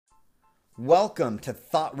Welcome to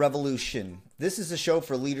Thought Revolution. This is a show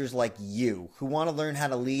for leaders like you who want to learn how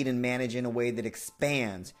to lead and manage in a way that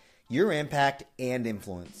expands your impact and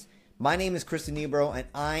influence. My name is Chris Anibro, and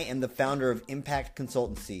I am the founder of Impact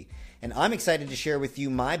Consultancy, and I'm excited to share with you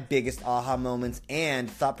my biggest aha moments and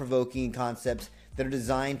thought-provoking concepts that are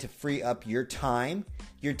designed to free up your time,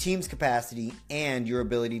 your team's capacity, and your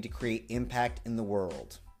ability to create impact in the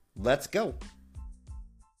world. Let's go.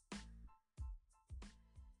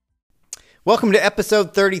 Welcome to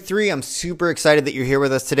episode 33. I'm super excited that you're here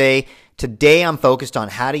with us today. Today, I'm focused on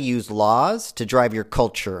how to use laws to drive your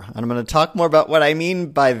culture. And I'm going to talk more about what I mean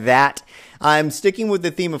by that. I'm sticking with the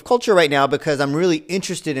theme of culture right now because I'm really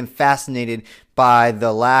interested and fascinated by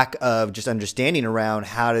the lack of just understanding around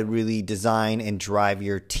how to really design and drive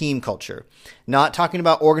your team culture. Not talking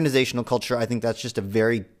about organizational culture. I think that's just a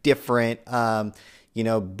very different,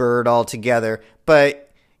 bird altogether. But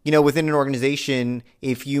within an organization,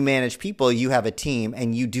 if you manage people, you have a team,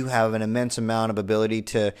 and you do have an immense amount of ability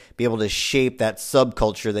to be able to shape that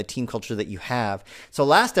subculture, that team culture that you have. So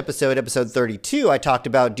last episode 32, I talked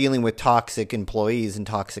about dealing with toxic employees and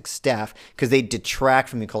toxic staff because they detract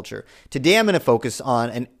from the culture. Today, I'm going to focus on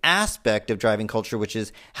an aspect of driving culture, which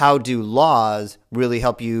is how do laws really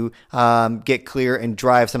help you get clear and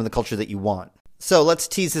drive some of the culture that you want. So let's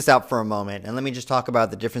tease this out for a moment, and let me just talk about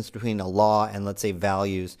the difference between a law and, let's say,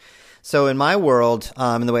 values. So in my world,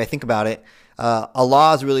 and the way I think about it, a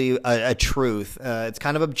law is really a truth. It's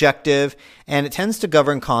kind of objective, and it tends to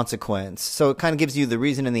govern consequence. So it kind of gives you the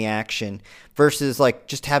reason and the action versus like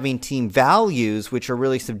just having team values, which are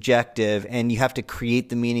really subjective, and you have to create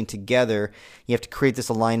the meaning together. You have to create this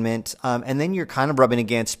alignment, and then you're kind of rubbing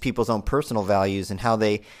against people's own personal values and how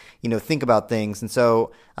they think about things. And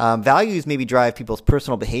so values maybe drive people's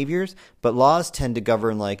personal behaviors, but laws tend to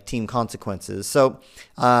govern like team consequences. So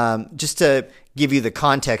just to give you the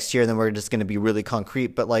context here, and then we're just going to be really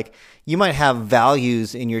concrete, but like you might have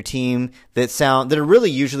values in your team that are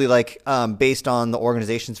really usually like based on the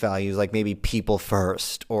organization's values, like maybe people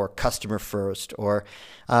first or customer first or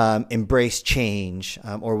embrace change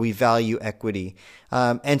or we value equity.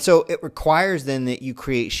 And so it requires then that you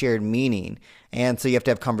create shared meaning. And so you have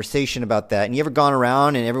to have conversation about that. And you ever gone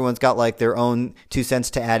around and everyone's got like their own 2 cents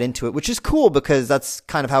to add into it, which is cool because that's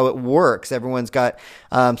kind of how it works. Everyone's got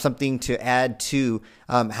something to add to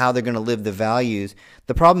how they're going to live the values.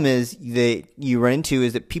 The problem is that you run into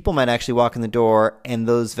is that people might actually walk in the door and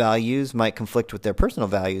those values might conflict with their personal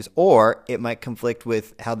values, or it might conflict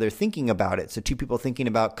with how they're thinking about it. So two people thinking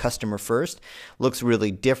about customer first looks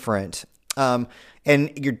really different.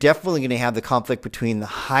 And you're definitely going to have the conflict between the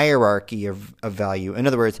hierarchy of value. In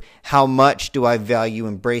other words, how much do I value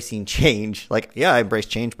embracing change? Like, yeah, I embrace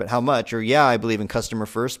change, but how much? Or yeah, I believe in customer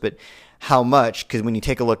first, but how much? Because when you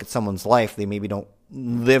take a look at someone's life, they maybe don't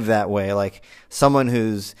live that way. Like someone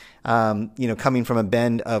who's, coming from a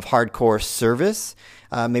bend of hardcore service,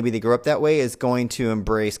 maybe they grew up that way, is going to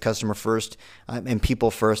embrace customer first and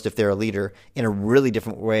people first if they're a leader in a really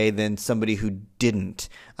different way than somebody who didn't.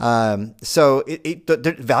 So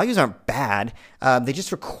the values aren't bad. They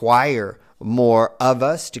just require more of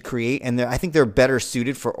us to create, and I think they're better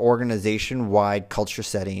suited for organization-wide culture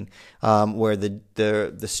setting, where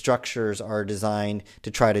the structures are designed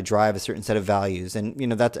to try to drive a certain set of values.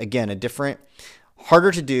 And that's again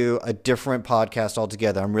harder to do, a different podcast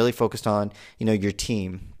altogether. I'm really focused on your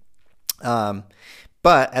team.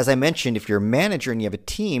 But as I mentioned, if you're a manager and you have a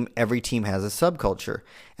team, every team has a subculture,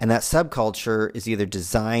 and that subculture is either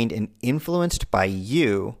designed and influenced by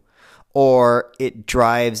you, or it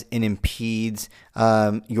drives and impedes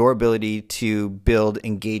your ability to build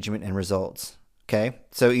engagement and results. Okay,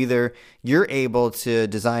 so either you're able to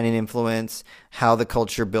design and influence how the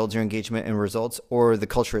culture builds your engagement and results, or the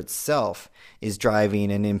culture itself is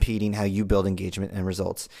driving and impeding how you build engagement and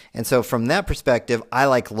results. And so from that perspective, I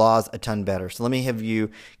like laws a ton better. So let me give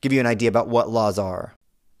you an idea about what laws are.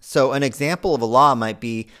 So an example of a law might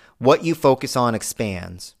be what you focus on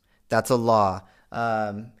expands. That's a law.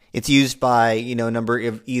 It's used by, a number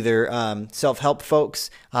of either self-help folks.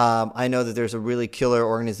 I know that there's a really killer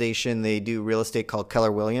organization. They do real estate called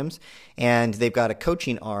Keller Williams, and they've got a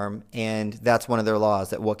coaching arm, and that's one of their laws,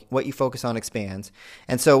 that what you focus on expands.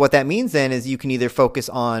 And so what that means then is you can either focus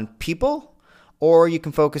on people or you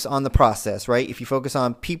can focus on the process, right? If you focus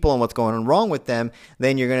on people and what's going on wrong with them,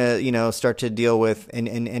 then you're going to, start to deal with and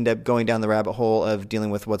end up going down the rabbit hole of dealing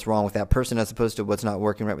with what's wrong with that person as opposed to what's not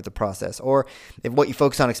working right with the process. Or if what you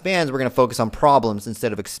focus on expands, we're going to focus on problems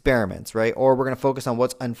instead of experiments, right? Or we're going to focus on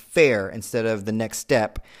what's unfair instead of the next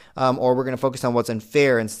step. Or we're going to focus on what's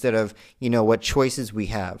unfair instead of, what choices we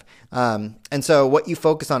have. And so what you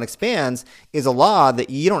focus on expands is a law that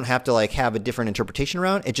you don't have to have a different interpretation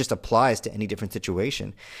around. It just applies to any different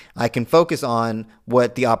situation. I can focus on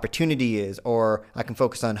what the opportunity is, or I can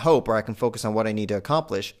focus on hope, or I can focus on what I need to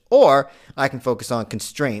accomplish, or I can focus on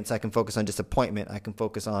constraints. I can focus on disappointment. I can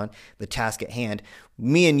focus on the task at hand.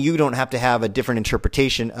 Me and you don't have to have a different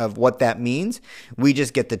interpretation of what that means. We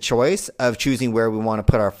just get the choice of choosing where we want to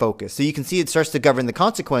put our focus. So you can see it starts to govern the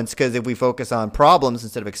consequence, because if we focus on problems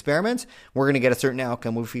instead of experiments, we're going to get a certain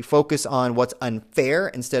outcome. If we focus on what's unfair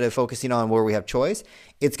instead of focusing on where we have choice,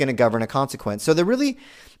 it's going to govern a consequence. So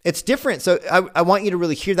it's different. So I want you to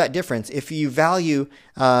really hear that difference. If you value,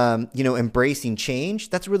 embracing change,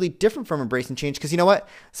 that's really different from embracing change. Because you know what?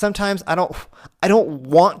 Sometimes I don't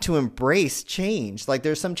want to embrace change.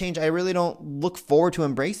 There's some change I really don't look forward to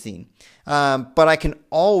embracing. But I can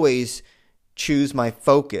always choose my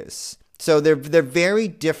focus. So they're very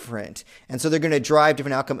different. And so they're going to drive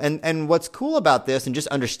different outcome. And what's cool about this, and just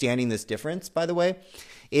understanding this difference, by the way,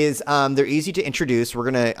 is they're easy to introduce. I'm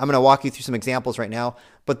going to walk you through some examples right now,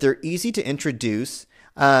 but they're easy to introduce.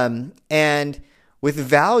 And with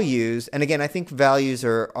values, and again, I think values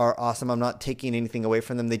are awesome. I'm not taking anything away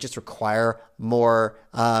from them. They just require more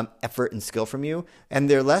effort and skill from you, and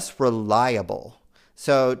they're less reliable.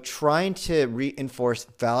 So trying to reinforce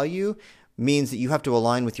value means that you have to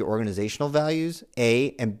align with your organizational values,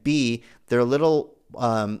 A, and B, they're a little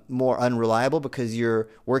more unreliable because you're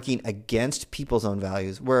working against people's own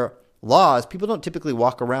values. Where laws, people don't typically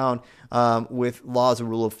walk around with laws and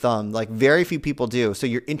rule of thumb. Very few people do. So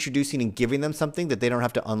you're introducing and giving them something that they don't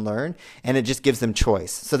have to unlearn, and it just gives them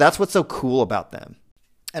choice. So that's what's so cool about them.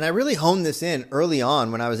 And I really honed this in early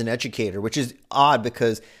on when I was an educator, which is odd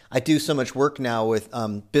because I do so much work now with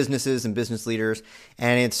businesses and business leaders.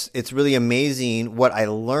 And it's really amazing what I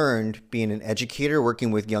learned being an educator,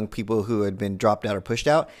 working with young people who had been dropped out or pushed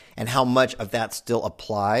out, and how much of that still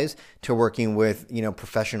applies to working with,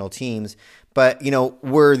 professional teams. But,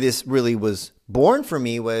 where this really was born for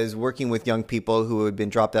me was working with young people who had been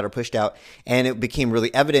dropped out or pushed out. And it became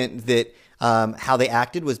really evident that how they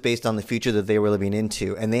acted was based on the future that they were living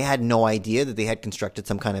into. And they had no idea that they had constructed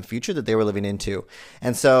some kind of future that they were living into.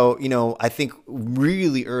 And so, I think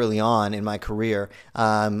really early on in my career,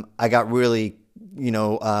 I got really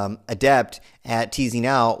adept at teasing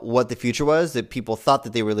out what the future was that people thought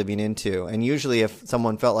that they were living into. And usually if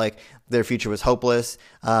someone felt like their future was hopeless,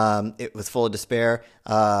 it was full of despair,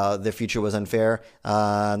 their future was unfair,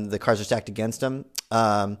 the cards are stacked against them,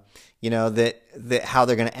 that how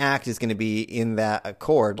they're going to act is going to be in that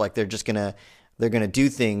accord. They're going to do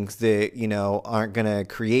things that, aren't going to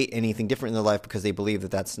create anything different in their life because they believe that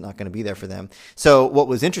that's not going to be there for them. So what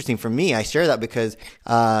was interesting for me, I share that because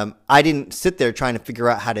I didn't sit there trying to figure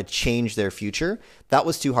out how to change their future. That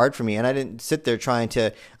was too hard for me. And I didn't sit there trying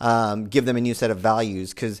to give them a new set of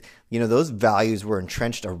values because, those values were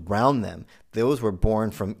entrenched around them. Those were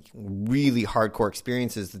born from really hardcore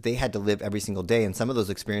experiences that they had to live every single day. And some of those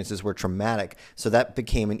experiences were traumatic. So that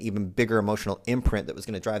became an even bigger emotional imprint that was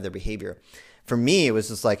going to drive their behavior. For me, it was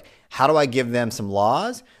just how do I give them some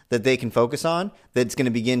laws that they can focus on that's going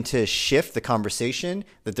to begin to shift the conversation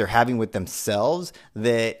that they're having with themselves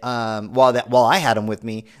that while I had them with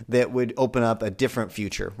me, that would open up a different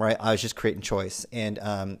future, right? I was just creating choice. And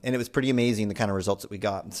it was pretty amazing the kind of results that we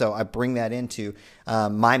got. So I bring that into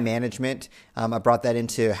my management. I brought that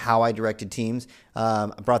into how I directed teams.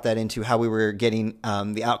 I brought that into how we were getting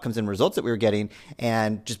the outcomes and results that we were getting,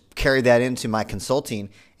 and just carried that into my consulting,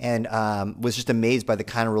 and was just amazed by the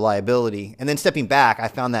kind of reliability. And then stepping back, I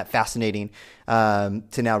found that fascinating to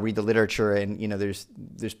now read the literature, and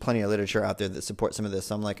there's plenty of literature out there that supports some of this.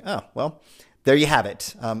 So I'm like, oh, well, there you have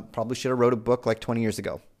it. Probably should have wrote a book 20 years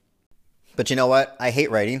ago. But you know what? I hate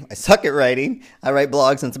writing. I suck at writing. I write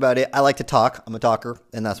blogs, and that's about it. I like to talk. I'm a talker,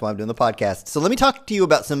 and that's why I'm doing the podcast. So let me talk to you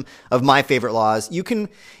about some of my favorite laws. You can,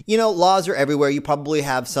 laws are everywhere. You probably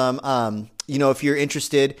have some, if you're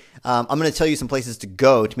interested, I'm going to tell you some places to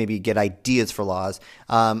go to maybe get ideas for laws.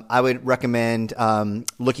 I would recommend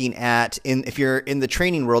looking at, if you're in the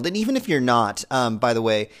training world, and even if you're not, by the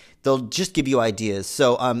way, they'll just give you ideas.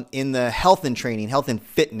 So in the health and training, health and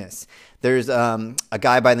fitness, there's a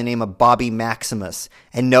guy by the name of Bobby Maximus.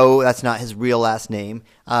 And no, that's not his real last name.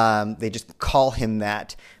 They just call him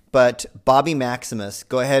that. but Bobby Maximus,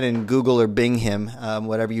 go ahead and Google or Bing him,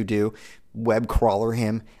 whatever you do, web crawler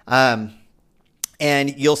him.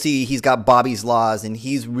 And you'll see he's got Bobby's Laws, and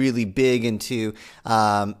he's really big into,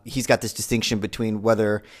 he's got this distinction between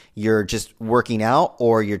whether you're just working out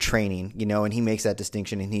or you're training, and he makes that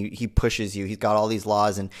distinction, and he pushes you. He's got all these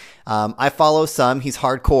laws, and I follow some. He's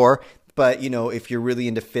hardcore, but, if you're really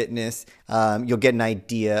into fitness, you'll get an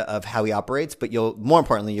idea of how he operates, but more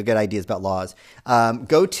importantly, you'll get ideas about laws.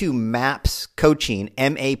 Go to MAPS Coaching,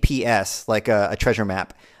 MAPS, like a treasure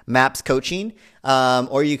map. MAPS Coaching,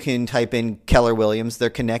 or you can type in Keller Williams. They're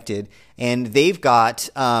connected, and they've got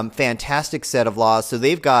fantastic set of laws. So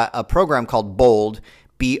they've got a program called BOLD,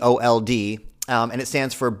 BOLD, and it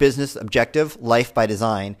stands for Business Objective Life by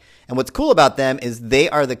Design. And what's cool about them is they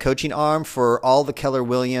are the coaching arm for all the Keller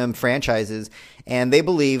Williams franchises. And they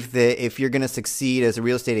believe that if you're going to succeed as a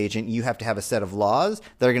real estate agent, you have to have a set of laws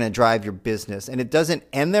that are going to drive your business. And it doesn't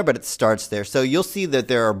end there, but it starts there. So you'll see that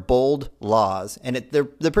there are bold laws, and they're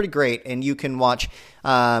pretty great. And you can watch.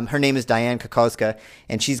 Her name is Diane Kokoska,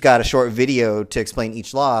 and she's got a short video to explain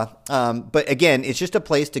each law. But again, it's just a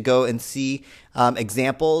place to go and see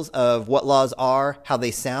examples of what laws are, how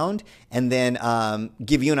they sound, and then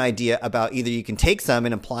give you an idea about either you can take some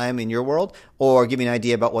and apply them in your world, or give you an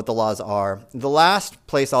idea about what the laws are. The last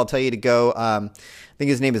place I'll tell you to go, I think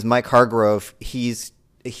his name is Mike Hargrove. He is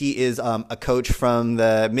a coach from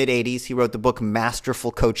the mid-'80s. He wrote the book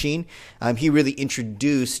Masterful Coaching. He really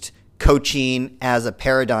introduced coaching as a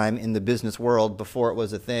paradigm in the business world before it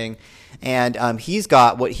was a thing. And he's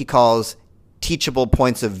got what he calls teachable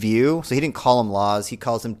points of view. So he didn't call them laws. He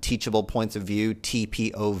calls them teachable points of view,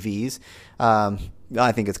 TPOVs.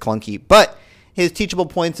 I think it's clunky, but his teachable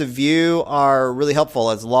points of view are really helpful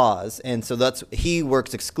as laws. And so he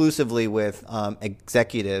works exclusively with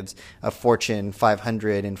executives of Fortune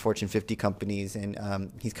 500 and Fortune 50 companies. And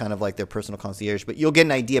he's kind of like their personal concierge, but you'll get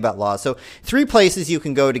an idea about laws. So 3 places you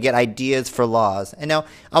can go to get ideas for laws. And now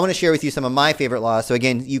I want to share with you some of my favorite laws. So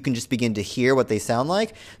again, you can just begin to hear what they sound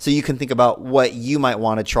like. So you can think about what you might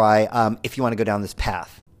want to try if you want to go down this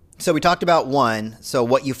path. So we talked about 1. So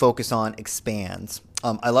what you focus on expands.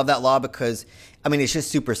 I love that law because, it's just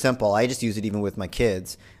super simple. I just use it even with my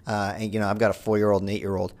kids. And I've got a 4-year-old and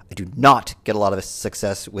 8-year-old. I do not get a lot of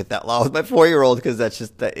success with that law with my 4-year-old because that's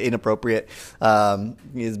just inappropriate.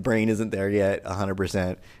 His brain isn't there yet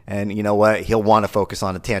 100%. And you know what? He'll want to focus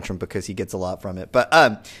on a tantrum because he gets a lot from it. But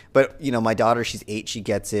my daughter, she's 8. She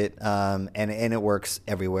gets it. And it works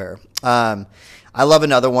everywhere. I love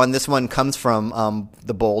another one. This one comes from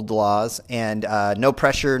the BOLD laws, and no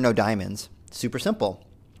pressure, no diamonds. Super simple.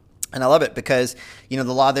 And I love it because, the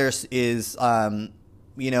law there is,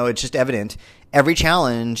 it's just evident. Every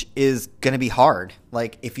challenge is going to be hard.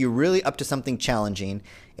 Like if you're really up to something challenging,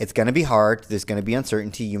 it's going to be hard. There's going to be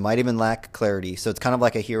uncertainty. You might even lack clarity. So it's kind of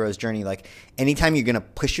like a hero's journey. Like anytime you're going to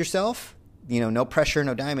push yourself, no pressure,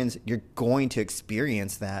 no diamonds, you're going to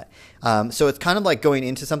experience that. So it's kind of like going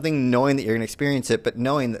into something, knowing that you're going to experience it, but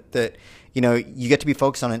knowing that you get to be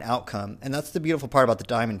focused on an outcome. And that's the beautiful part about the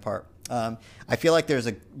diamond part. I feel like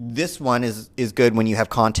this one is good when you have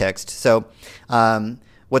context. So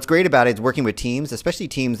what's great about it is working with teams, especially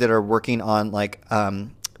teams that are working on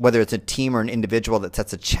whether it's a team or an individual that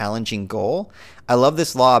sets a challenging goal. I love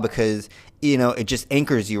this law because it just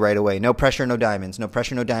anchors you right away. No pressure, no diamonds. No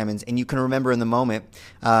pressure, no diamonds. And you can remember in the moment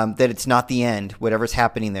that it's not the end. Whatever's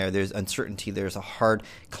happening there, there's uncertainty. There's a hard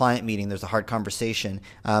client meeting. There's a hard conversation.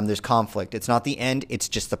 There's conflict. It's not the end. It's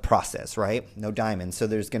just the process, right? No diamonds. So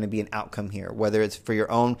there's going to be an outcome here, whether it's for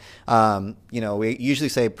your own, we usually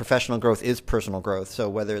say professional growth is personal growth. So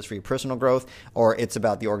whether it's for your personal growth or it's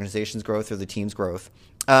about the organization's growth or the team's growth.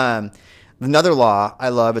 Another law I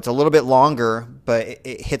love, it's a little bit longer, but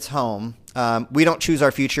it hits home. We don't choose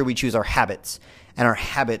our future, we choose our habits. And our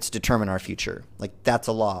habits determine our future. Like that's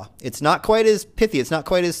a law. It's not quite as pithy. It's not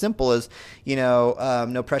quite as simple as,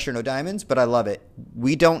 no pressure, no diamonds, but I love it.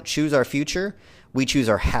 We don't choose our future, we choose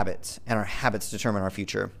our habits. And our habits determine our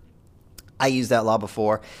future. I used that law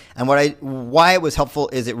before. And why it was helpful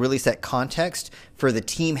is it really set context for the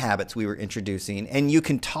team habits we were introducing. And you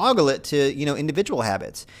can toggle it to, individual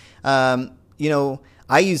habits.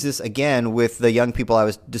 I use this again with the young people I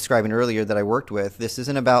was describing earlier that I worked with. This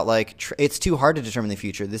isn't about it's too hard to determine the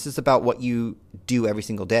future. This is about what you do every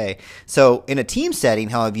single day. So in a team setting,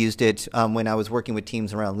 how I've used it when I was working with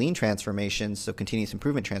teams around lean transformations, so continuous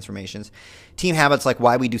improvement transformations, team habits like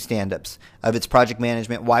why we do stand-ups, if it's project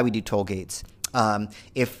management, why we do toll gates.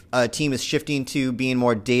 If a team is shifting to being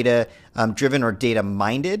more data driven or data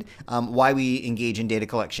minded, why we engage in data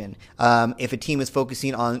collection. If a team is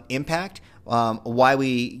focusing on impact, why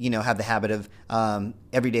we, have the habit of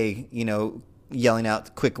every day, yelling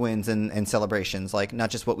out quick wins and celebrations, like not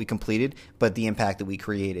just what we completed, but the impact that we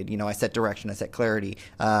created. I set direction, I set clarity.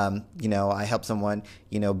 I help someone,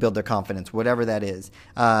 build their confidence, whatever that is.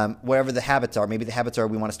 Whatever the habits are, maybe the habits are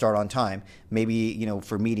we want to start on time. Maybe,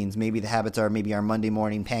 for meetings, maybe the habits are maybe our Monday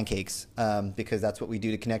morning pancakes, because that's what we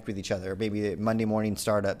do to connect with each other. Maybe the Monday morning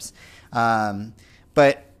startups.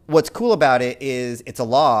 But what's cool about it is it's a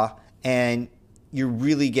law, and you're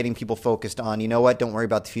really getting people focused on, don't worry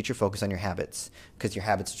about the future, focus on your habits, because your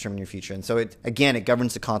habits determine your future. And so it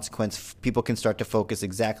governs the consequence. People can start to focus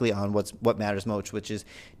exactly on what matters most, which is,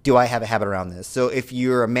 do I have a habit around this? So if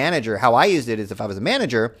you're a manager, how I used it is, if I was a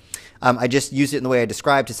manager, I just used it in the way I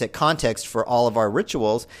described to set context for all of our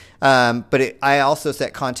rituals. But I also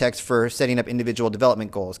set context for setting up individual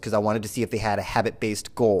development goals, because I wanted to see if they had a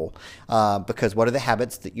habit-based goal. Because what are the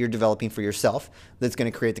habits that you're developing for yourself that's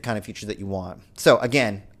going to create the kind of future that you want? So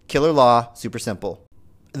again, killer law, super simple.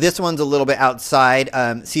 This one's a little bit outside.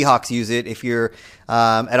 Seahawks use it if you're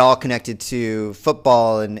at all connected to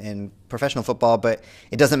football and professional football, but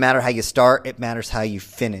it doesn't matter how you start, it matters how you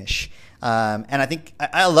finish. And I think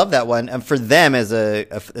I love that one. And for them as a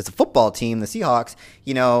football team, the Seahawks,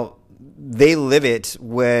 they live it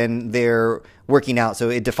when they're working out. So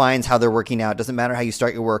it defines how they're working out. It doesn't matter how you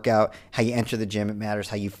start your workout, how you enter the gym. It matters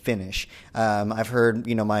how you finish. I've heard,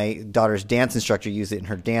 my daughter's dance instructor use it in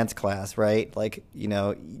her dance class, right? Like,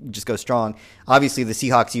 just go strong. Obviously, the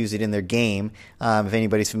Seahawks use it in their game, if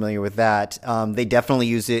anybody's familiar with that. They definitely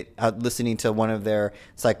use it listening to one of their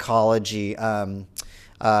psychology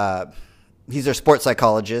he's their sports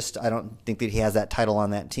psychologist. I don't think that he has that title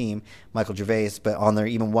on that team, Michael Gervais, but on their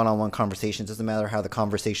even one-on-one conversations, doesn't matter how the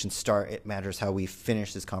conversations start, it matters how we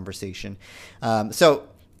finish this conversation. So,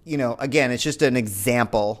 again, it's just an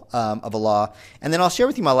example of a law. And then I'll share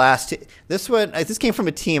with you my last. This came from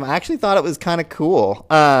a team. I actually thought it was kind of cool.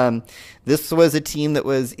 This was a team that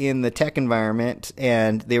was in the tech environment,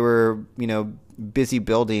 and they were, busy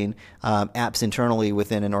building apps internally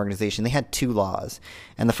within an organization. They had 2 laws.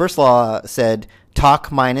 And the first law said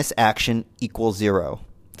talk minus action equals 0.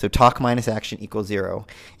 So talk minus action equals 0.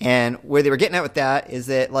 And where they were getting at with that is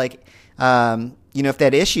that, if they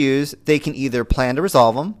had issues, they can either plan to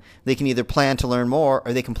resolve them, they can either plan to learn more,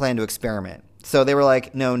 or they can plan to experiment. So they were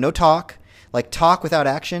like, no talk. Like, talk without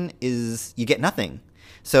action is, you get nothing.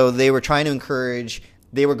 So they were trying to encourage.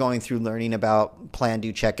 They were going through learning about plan,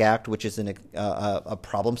 do, check, act, which is a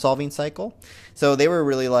problem-solving cycle. So they were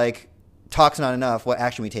really like, talk's not enough. What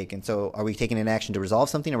action are we taking? So are we taking an action to resolve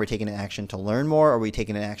something? Are we taking an action to learn more? Or are we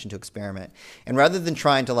taking an action to experiment? And rather than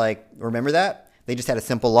trying to remember that, they just had a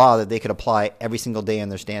simple law that they could apply every single day in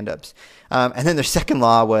their stand-ups. And then their second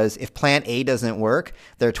law was, if plan A doesn't work,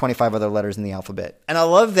 there are 25 other letters in the alphabet. And I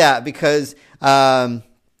love that because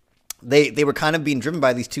they were kind of being driven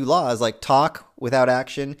by these 2 laws, like talk without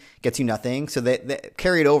action gets you nothing. So they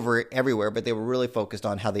carried over everywhere, but they were really focused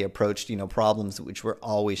on how they approached, problems which were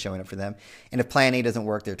always showing up for them. And if plan A doesn't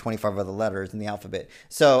work, there are 25 other letters in the alphabet.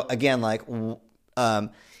 So again,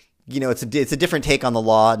 it's a different take on the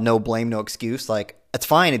law. No blame, no excuse. Like, it's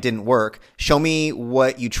fine, it didn't work. Show me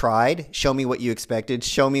what you tried. Show me what you expected.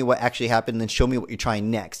 Show me what actually happened, and then show me what you're trying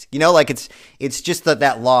next. It's just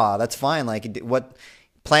that law. That's fine. What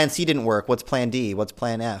plan C didn't work. What's plan D? What's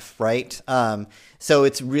plan F, right? So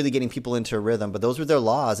it's really getting people into a rhythm. But those were their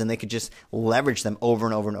laws, and they could just leverage them over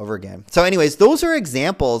and over and over again. So anyways, those are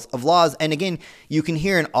examples of laws. And again, you can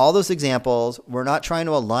hear in all those examples, we're not trying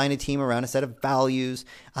to align a team around a set of values.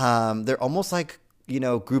 They're almost like,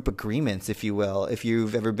 group agreements, if you will. If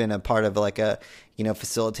you've ever been a part of a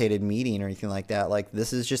facilitated meeting or anything like that,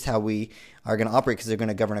 this is just how we are going to operate, because they're going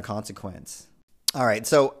to govern a consequence. All right,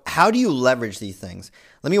 so how do you leverage these things?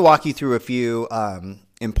 Let me walk you through a few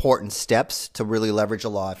important steps to really leverage a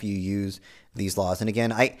law if you use these laws. And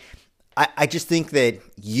again, I just think that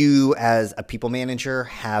you as a people manager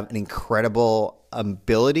have an incredible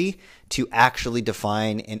ability to actually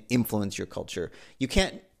define and influence your culture. You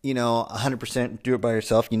can't, 100% do it by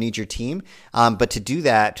yourself. You need your team. But to do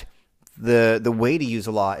that, the way to use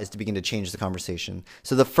a law is to begin to change the conversation.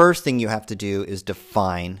 So the first thing you have to do is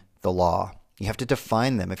define the law. You have to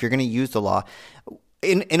define them. If you're going to use the law,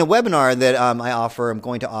 in a webinar that I'm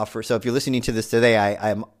going to offer. So if you're listening to this today,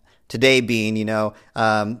 I'm today being,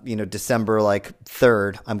 December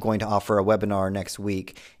 3rd, I'm going to offer a webinar next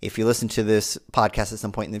week. If you listen to this podcast at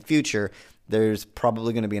some point in the future, there's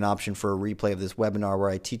probably going to be an option for a replay of this webinar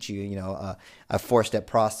where I teach you, a 4-step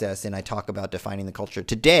process, and I talk about defining the culture.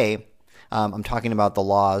 Today, I'm talking about the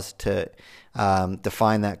laws to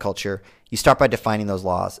define that culture. You start by defining those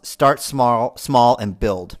laws. Start small and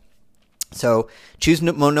build. So choose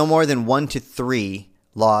no more than 1 to 3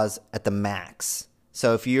 laws at the max.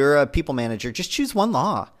 So if you're a people manager, just choose one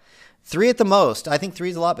law. 3 at the most. I think 3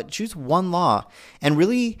 is a lot, but choose one law. And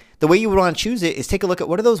really, the way you would want to choose it is take a look at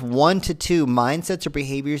what are those 1 to 2 mindsets or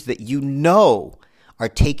behaviors that you know are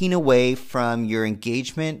taking away from your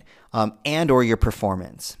engagement and or your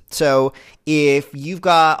performance. So if you've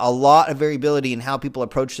got a lot of variability in how people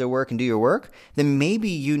approach their work and do your work, then maybe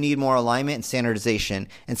you need more alignment and standardization.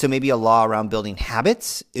 And so maybe a law around building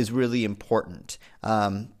habits is really important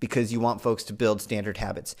because you want folks to build standard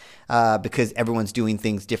habits because everyone's doing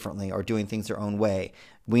things differently or doing things their own way.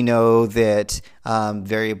 We know that if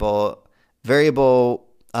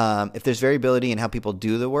there's variability in how people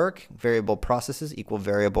do the work, variable processes equal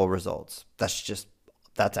variable results. That's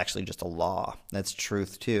actually just a law. That's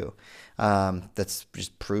truth too. That's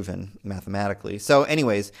just proven mathematically. So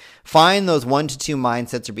anyways, find those 1 to 2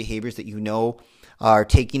 mindsets or behaviors that you know are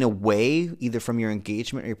taking away either from your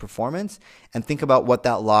engagement or your performance, and think about what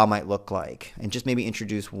that law might look like and just maybe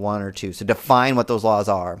introduce 1 or 2. So define what those laws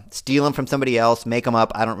are. Steal them from somebody else, make them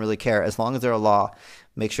up. I don't really care. As long as they're a law,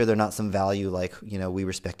 make sure they're not some value like, we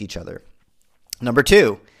respect each other. Number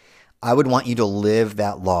 2, I would want you to live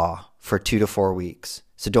that law for 2 to 4 weeks.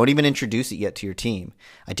 So don't even introduce it yet to your team.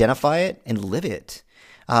 Identify it and live it.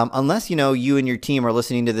 Unless, you and your team are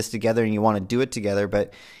listening to this together and you want to do it together,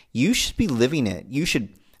 but you should be living it. You should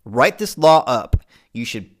write this law up. You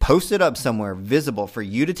should post it up somewhere visible for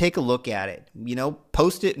you to take a look at it.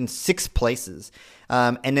 Post it in 6 places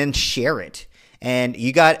and then share it. And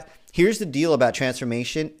here's the deal about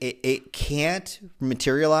transformation. It can't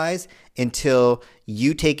materialize until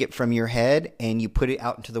you take it from your head and you put it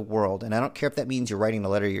out into the world. And I don't care if that means you're writing a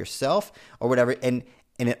letter yourself or whatever. And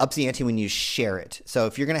it ups the ante when you share it. So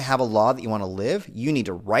if you're going to have a law that you want to live, you need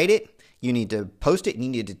to write it. You need to post it. And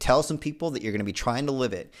you need to tell some people that you're going to be trying to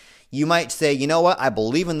live it. You might say, you know what, I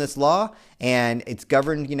believe in this law and it's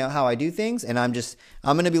governed, how I do things. And I'm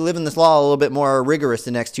going to be living this law a little bit more rigorous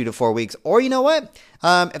the next 2 to 4 weeks. Or you know what,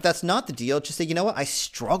 if that's not the deal, just say, you know what, I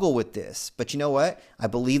struggle with this. But you know what, I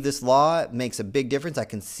believe this law makes a big difference. I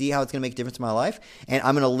can see how it's going to make a difference in my life. And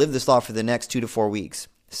I'm going to live this law for the next 2 to 4 weeks.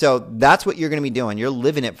 So that's what you're going to be doing. You're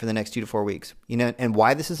living it for the next 2 to 4 weeks. And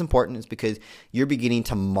why this is important is because you're beginning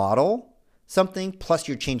to model something, plus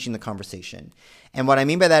you're changing the conversation. And what I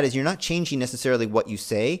mean by that is you're not changing necessarily what you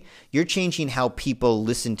say, you're changing how people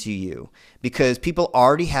listen to you, because people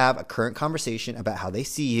already have a current conversation about how they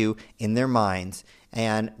see you in their minds.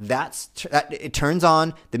 And it turns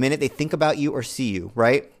on the minute they think about you or see you,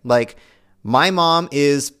 right? Like, my mom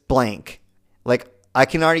is blank. Like, I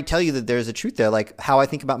can already tell you that there's a truth there, like how I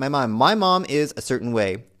think about my mom. My mom is a certain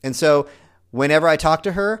way. And so whenever I talk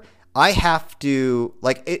to her, I have to,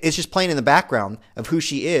 it's just playing in the background of who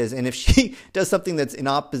she is. And if she does something that's in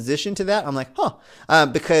opposition to that, I'm like,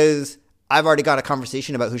 because I've already got a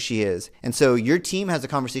conversation about who she is. And so your team has a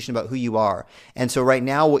conversation about who you are. And so right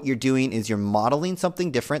now what you're doing is you're modeling something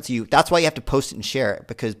different. So that's why you have to post it and share it,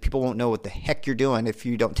 because people won't know what the heck you're doing if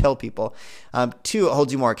you don't tell people. 2, it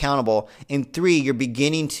holds you more accountable. And 3, you're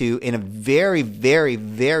beginning to, in a very, very,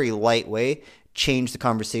 very light way, change the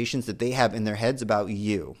conversations that they have in their heads about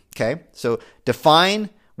you. Okay. So define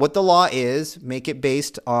what the law is, make it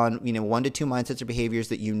based on, 1 to 2 mindsets or behaviors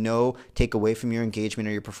that take away from your engagement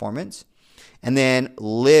or your performance, and then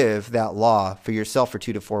live that law for yourself for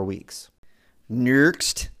 2 to 4 weeks.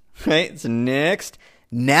 Next, right? So next,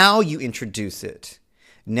 now you introduce it.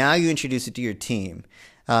 Now you introduce it to your team.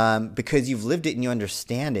 Because you've lived it and you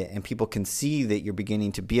understand it, and people can see that you're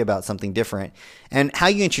beginning to be about something different. And how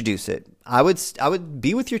you introduce it, I would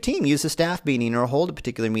be with your team, use a staff meeting or hold a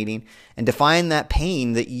particular meeting, and define that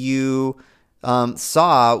pain that you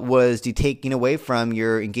saw was taking away from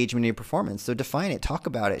your engagement and your performance. So define it, talk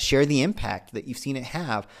about it, share the impact that you've seen it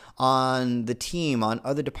have on the team, on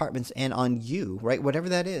other departments, and on you, right? Whatever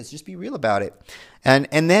that is, just be real about it.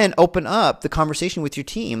 And then open up the conversation with your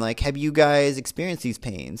team. Like, have you guys experienced these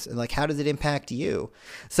pains? And like, how does it impact you?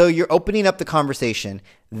 So you're opening up the conversation.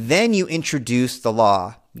 Then you introduce the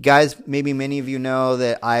law. Guys, maybe many of you know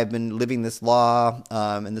that I've been living this law,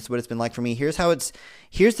 and this is what it's been like for me. Here's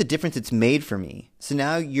the difference it's made for me. So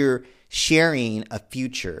now you're sharing a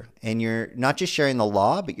future, and you're not just sharing the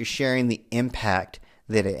law, but you're sharing the impact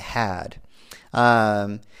that it had.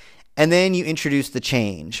 And then you introduce the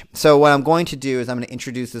change. So what I'm going to do is I'm going to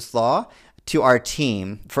introduce this law to our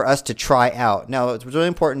team for us to try out. Now, it's really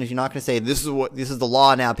important is you're not going to say, this is the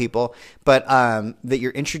law now, people, but that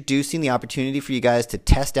you're introducing the opportunity for you guys to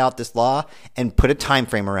test out this law and put a time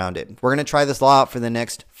frame around it. We're going to try this law out for the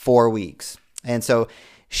next 4 weeks. And so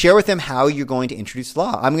share with them how you're going to introduce the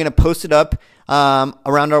law. I'm going to post it up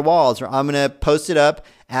around our walls, or I'm going to post it up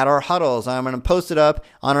at our huddles. I'm going to post it up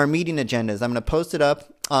on our meeting agendas. I'm going to post it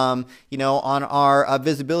up, on our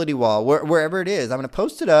visibility wall, wherever it is. I'm going to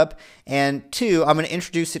post it up, and two, I'm going to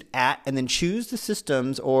introduce it at, and then choose the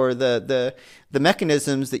systems or the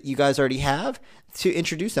mechanisms that you guys already have to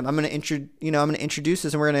introduce them. I'm going to introduce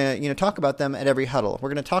this, and we're going to talk about them at every huddle. We're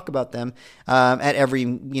going to talk about them at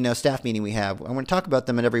every staff meeting we have. I'm going to talk about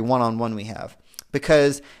them at every one-on-one we have,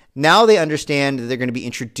 because now they understand that they're going to be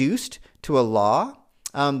introduced to a law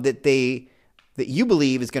that you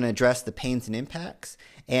believe is going to address the pains and impacts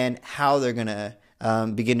and how they're going to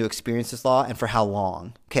begin to experience this law and for how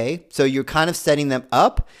long. Okay, so you're kind of setting them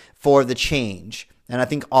up for the change, and I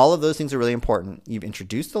think all of those things are really important. You've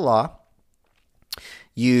introduced the law.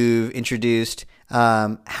 You've introduced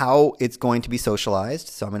how it's going to be socialized.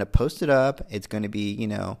 So I'm going to post it up. It's going to be,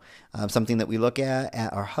 something that we look at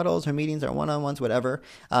our huddles, our meetings, our one-on-ones, whatever.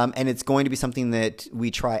 And it's going to be something that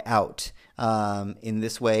we try out in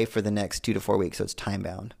this way for the next 2 to 4 weeks. So it's time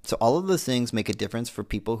bound. So all of those things make a difference for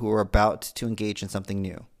people who are about to engage in something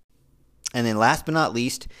new. And then last but not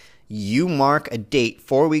least, you mark a date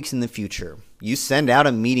 4 weeks in the future. You send out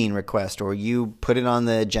a meeting request, or you put it on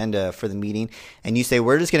the agenda for the meeting, and you say,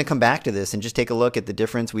 we're just going to come back to this and just take a look at the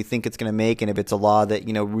difference we think it's going to make, and if it's a law that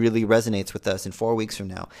really resonates with us in 4 weeks from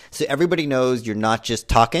now. So everybody knows you're not just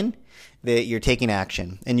talking, that you're taking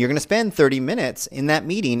action. And you're going to spend 30 minutes in that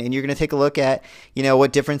meeting, and you're going to take a look at,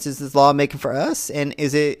 what difference is this law making for us, and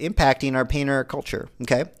is it impacting our pain or our culture?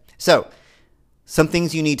 Okay? So some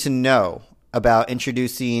things you need to know about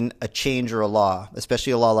introducing a change or a law,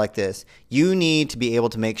 especially a law like this. You need to be able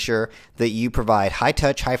to make sure that you provide high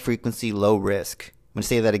touch, high frequency, low risk. I'm going to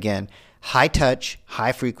say that again. High touch,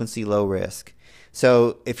 high frequency, low risk.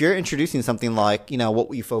 So if you're introducing something like, what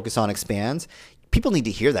we focus on expands, people need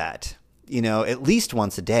to hear that, at least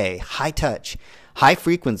once a day. High touch, high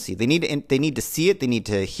frequency. They need to see it. They need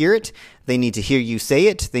to hear it. They need to hear you say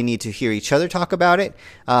it. They need to hear each other talk about it.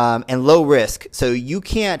 And low risk. So you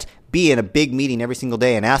can't be in a big meeting every single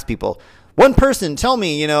day and ask people, one person, tell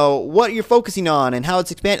me, what you're focusing on and how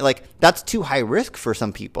it's expanding. Like, that's too high risk for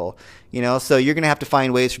some people, so you're going to have to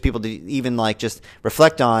find ways for people to even just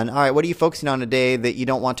reflect on, all right, what are you focusing on today that you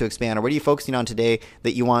don't want to expand? Or what are you focusing on today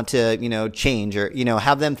that you want to, change, or,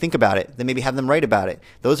 have them think about it. Then maybe have them write about it.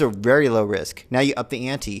 Those are very low risk. Now you up the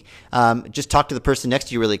ante. Just talk to the person next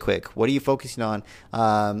to you really quick. What are you focusing on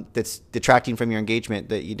that's detracting from your engagement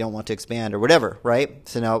that you don't want to expand, or whatever, right?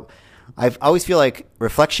 So now, I always feel like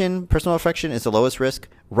personal reflection is the lowest risk.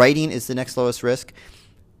 Writing is the next lowest risk.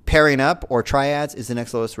 Pairing up or triads is the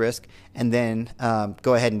next lowest risk. And then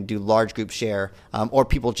go ahead and do large group share, or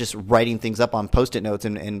people just writing things up on Post-it notes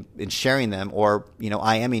and sharing them, or,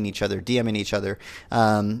 IMing each other, DMing each other,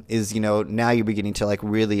 is, now you're beginning to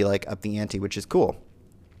really up the ante, which is cool.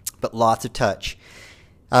 But lots of touch.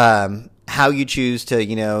 How you choose to,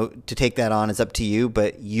 to take that on is up to you,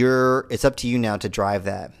 but it's up to you now to drive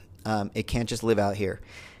that. It can't just live out here.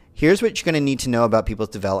 Here's what you're going to need to know about people's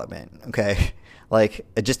development. Okay.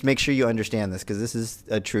 Just make sure you understand this, because this is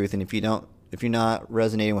a truth. And if you're not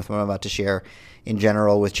resonating with what I'm about to share in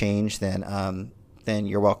general with change, then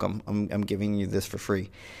you're welcome. I'm giving you this for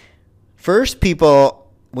free. First,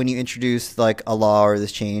 people, when you introduce a law or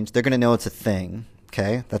this change, they're going to know it's a thing.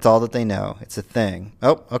 Okay. That's all that they know. It's a thing.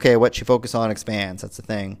 Oh, okay. What you focus on expands. That's a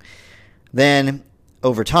thing. Then,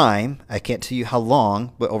 over time, I can't tell you how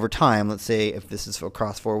long, but over time, let's say if this is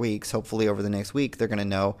across 4 weeks, hopefully over the next week, they're going to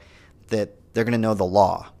know the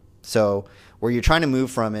law. So where you're trying to move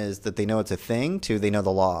from is that they know it's a thing to they know the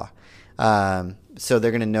law. So they're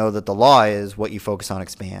going to know that the law is what you focus on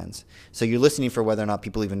expands. So you're listening for whether or not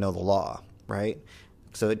people even know the law, right?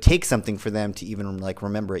 So it takes something for them to even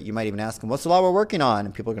remember it. You might even ask them, what's the law we're working on?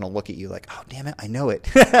 And people are going to look at you like, oh, damn it, I know it.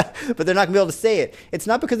 But they're not going to be able to say it. It's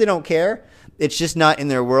not because they don't care. It's just not in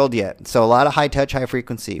their world yet. So a lot of high touch, high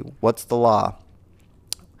frequency. What's the law?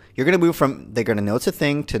 You're going to move from they're going to know it's a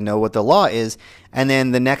thing to know what the law is. And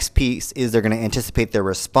then the next piece is they're going to anticipate their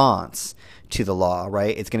response to the law,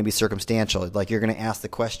 right? It's going to be circumstantial. You're going to ask the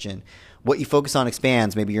question, what you focus on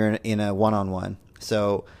expands. Maybe you're in a one-on-one.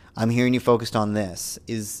 So I'm hearing you focused on this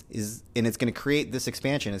and it's going to create this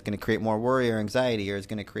expansion. It's going to create more worry or anxiety, or it's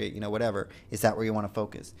going to create, whatever. Is that where you want to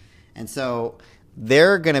focus? And so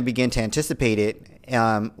they're going to begin to anticipate it,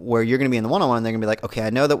 where you're going to be in the one-on-one. They're going to be like, okay, I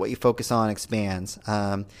know that what you focus on expands.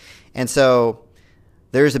 And so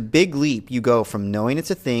there's a big leap. You go from knowing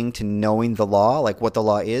it's a thing to knowing the law, what the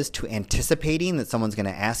law is, to anticipating that someone's going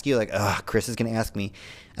to ask you, Chris is going to ask me.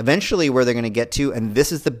 Eventually where they're going to get to, and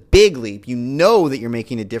this is the big leap, you know that you're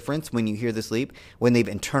making a difference when you hear this leap, when they've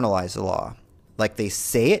internalized the law. Like they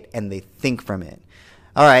say it and they think from it.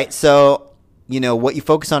 All right, so what you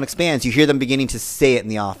focus on expands. You hear them beginning to say it in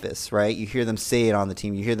the office, right? You hear them say it on the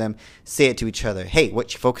team. You hear them say it to each other. Hey,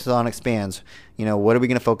 what you focus on expands. What are we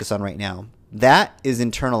going to focus on right now? That is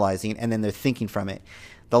internalizing, and then they're thinking from it.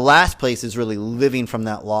 The last place is really living from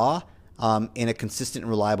that law in a consistent and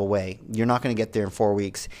reliable way. You're not going to get there in 4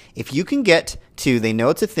 weeks. If you can get to, they know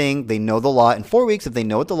it's a thing, they know the law. In 4 weeks, if they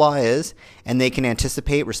know what the law is and they can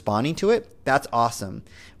anticipate responding to it, that's awesome.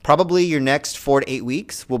 Probably your next 4 to 8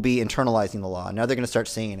 weeks will be internalizing the law. Now they're going to start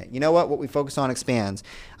saying it. You know what? What we focus on expands.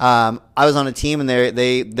 I was on a team and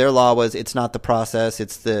their law was it's not the process,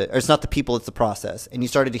 it's not the people, it's the process. And you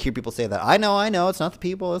started to hear people say that. I know, it's not the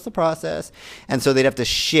people, it's the process. And so they'd have to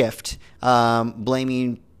shift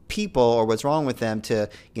blaming people or what's wrong with them to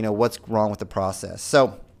what's wrong with the process.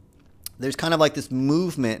 So there's kind of like this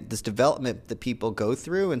movement, this development that people go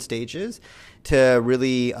through in stages to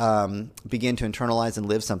really begin to internalize and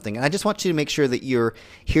live something. And I just want you to make sure that you're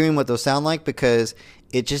hearing what those sound like, because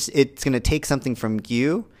it's going to take something from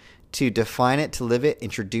you to define it, to live it,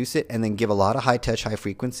 introduce it, and then give a lot of high touch, high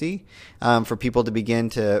frequency for people to begin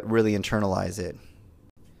to really internalize it.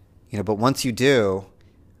 But once you do,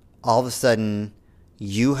 all of a sudden,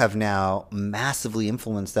 you have now massively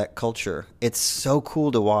influenced that culture. It's so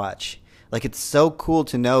cool to watch. Like, it's so cool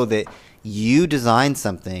to know that you designed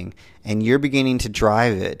something and you're beginning to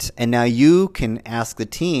drive it. And now you can ask the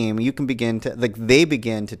team, you can begin to, they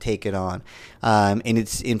begin to take it on. And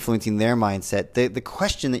it's influencing their mindset. The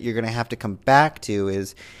question that you're going to have to come back to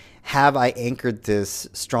is, have I anchored this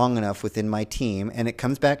strong enough within my team? And it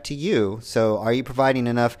comes back to you. So are you providing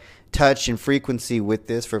enough touch and frequency with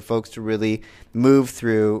this for folks to really move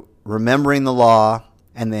through remembering the law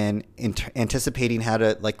and then anticipating how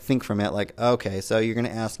to think from it? Like, okay, so you're going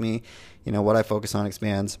to ask me, what I focus on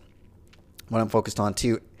expands, what I'm focused on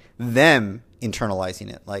too, them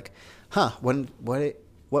internalizing it. Like, what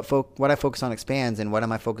I focus on expands, and what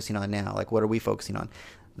am I focusing on now? Like, what are we focusing on?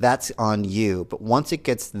 That's on you. But once it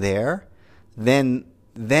gets there, then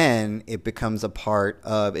it becomes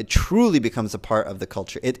it truly becomes a part of the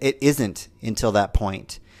culture. It isn't until that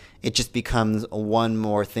point. It just becomes one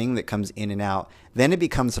more thing that comes in and out. Then it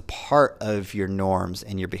becomes a part of your norms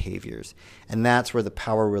and your behaviors. And that's where the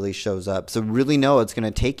power really shows up. So really know it's going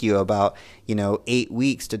to take you about, 8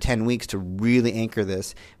 weeks to 10 weeks to really anchor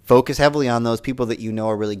this. Focus heavily on those people that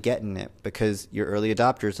are really getting it, because your early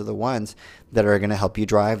adopters are the ones that are going to help you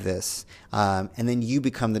drive this. And then you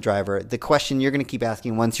become the driver. The question you're going to keep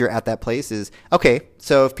asking once you're at that place is, okay,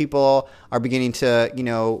 so if people are beginning to,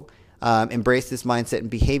 embrace this mindset and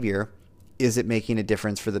behavior, is it making a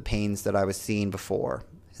difference for the pains that I was seeing before?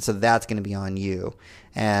 So that's going to be on you.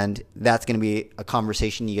 And that's going to be a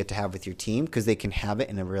conversation you get to have with your team, because they can have it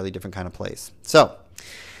in a really different kind of place. So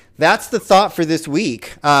that's the thought for this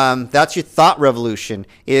week. That's your thought revolution,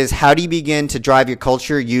 is how do you begin to drive your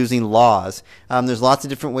culture using laws? There's lots of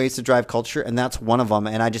different ways to drive culture, and that's one of them.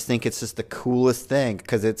 And I just think it's just the coolest thing,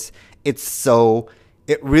 because it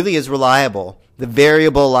really is reliable. The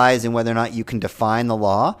variable lies in whether or not you can define the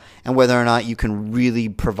law and whether or not you can really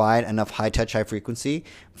provide enough high touch, high frequency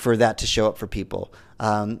for that to show up for people.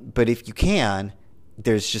 But if you can,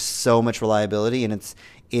 there's just so much reliability, and it's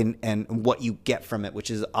and what you get from it, which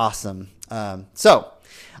is awesome. So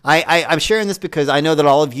I'm sharing this because I know that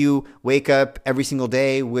all of you wake up every single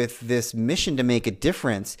day with this mission to make a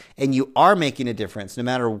difference, and you are making a difference. No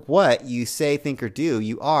matter what you say, think, or do,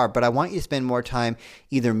 you are. But I want you to spend more time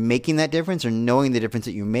either making that difference or knowing the difference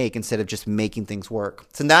that you make, instead of just making things work.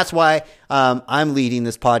 So that's why I'm leading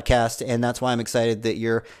this podcast, and that's why I'm excited that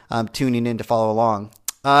you're tuning in to follow along.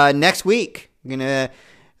 Next week, we're going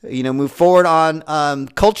to move forward on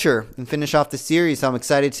culture and finish off the series. So I'm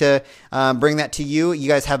excited to bring that to you. You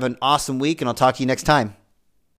guys have an awesome week, and I'll talk to you next time.